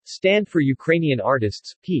Stand for Ukrainian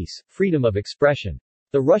artists, peace, freedom of expression.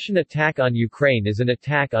 The Russian attack on Ukraine is an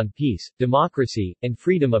attack on peace, democracy, and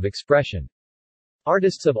freedom of expression.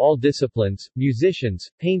 Artists of all disciplines,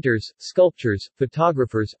 musicians, painters, sculptors,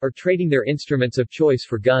 photographers, are trading their instruments of choice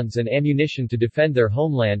for guns and ammunition to defend their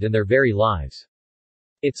homeland and their very lives.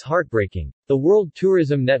 It's heartbreaking. The World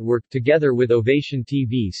Tourism Network, together with Ovation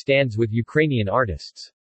TV, stands with Ukrainian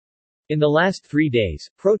artists. In the last 3 days,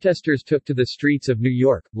 protesters took to the streets of New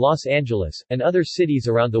York, Los Angeles, and other cities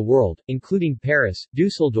around the world, including Paris,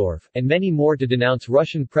 Dusseldorf, and many more to denounce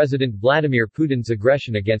Russian President Vladimir Putin's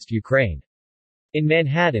aggression against Ukraine. In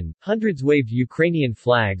Manhattan, hundreds waved Ukrainian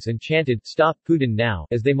flags and chanted, "Stop Putin now,"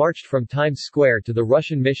 as they marched from Times Square to the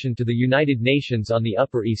Russian mission to the United Nations on the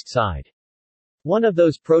Upper East Side. One of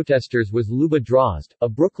those protesters was Luba Drozd, a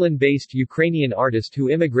Brooklyn-based Ukrainian artist who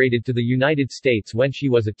immigrated to the United States when she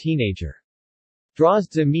was a teenager.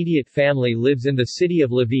 Drozd's immediate family lives in the city of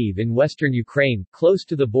Lviv in western Ukraine, close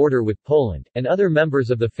to the border with Poland, and other members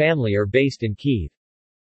of the family are based in Kyiv.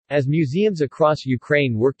 As museums across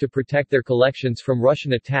Ukraine work to protect their collections from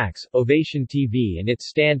Russian attacks, Ovation TV and its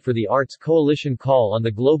Stand for the Arts coalition call on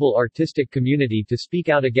the global artistic community to speak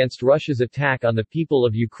out against Russia's attack on the people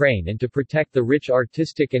of Ukraine and to protect the rich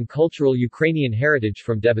artistic and cultural Ukrainian heritage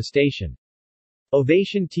from devastation.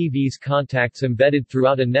 Ovation TV's contacts embedded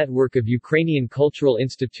throughout a network of Ukrainian cultural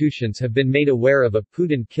institutions have been made aware of a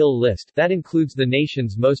Putin kill list that includes the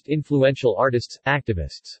nation's most influential artists,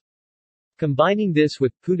 activists. Combining this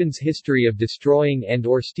with Putin's history of destroying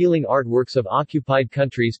and/or stealing artworks of occupied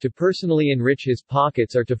countries to personally enrich his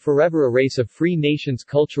pockets or to forever erase a free nation's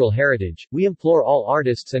cultural heritage, we implore all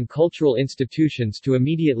artists and cultural institutions to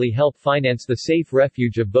immediately help finance the safe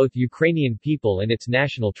refuge of both Ukrainian people and its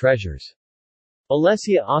national treasures.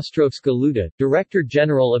 Olesia Ostrovska-Luda, Director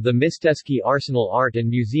General of the Mystevsky Arsenal Art and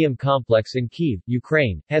Museum Complex in Kyiv,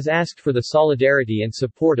 Ukraine, has asked for the solidarity and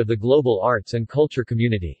support of the global arts and culture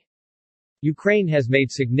community. Ukraine has made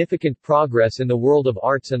significant progress in the world of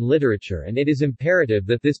arts and literature, and it is imperative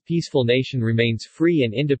that this peaceful nation remains free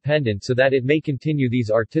and independent so that it may continue these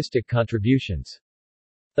artistic contributions.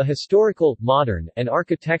 The historical, modern, and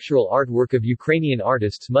architectural artwork of Ukrainian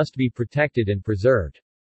artists must be protected and preserved.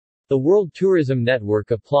 The World Tourism Network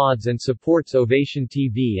applauds and supports Ovation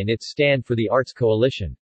TV and its Stand for the Arts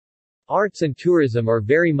coalition. Arts and tourism are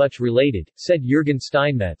very much related, said Jürgen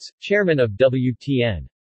Steinmetz, chairman of WTN.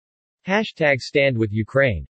 #StandWithUkraine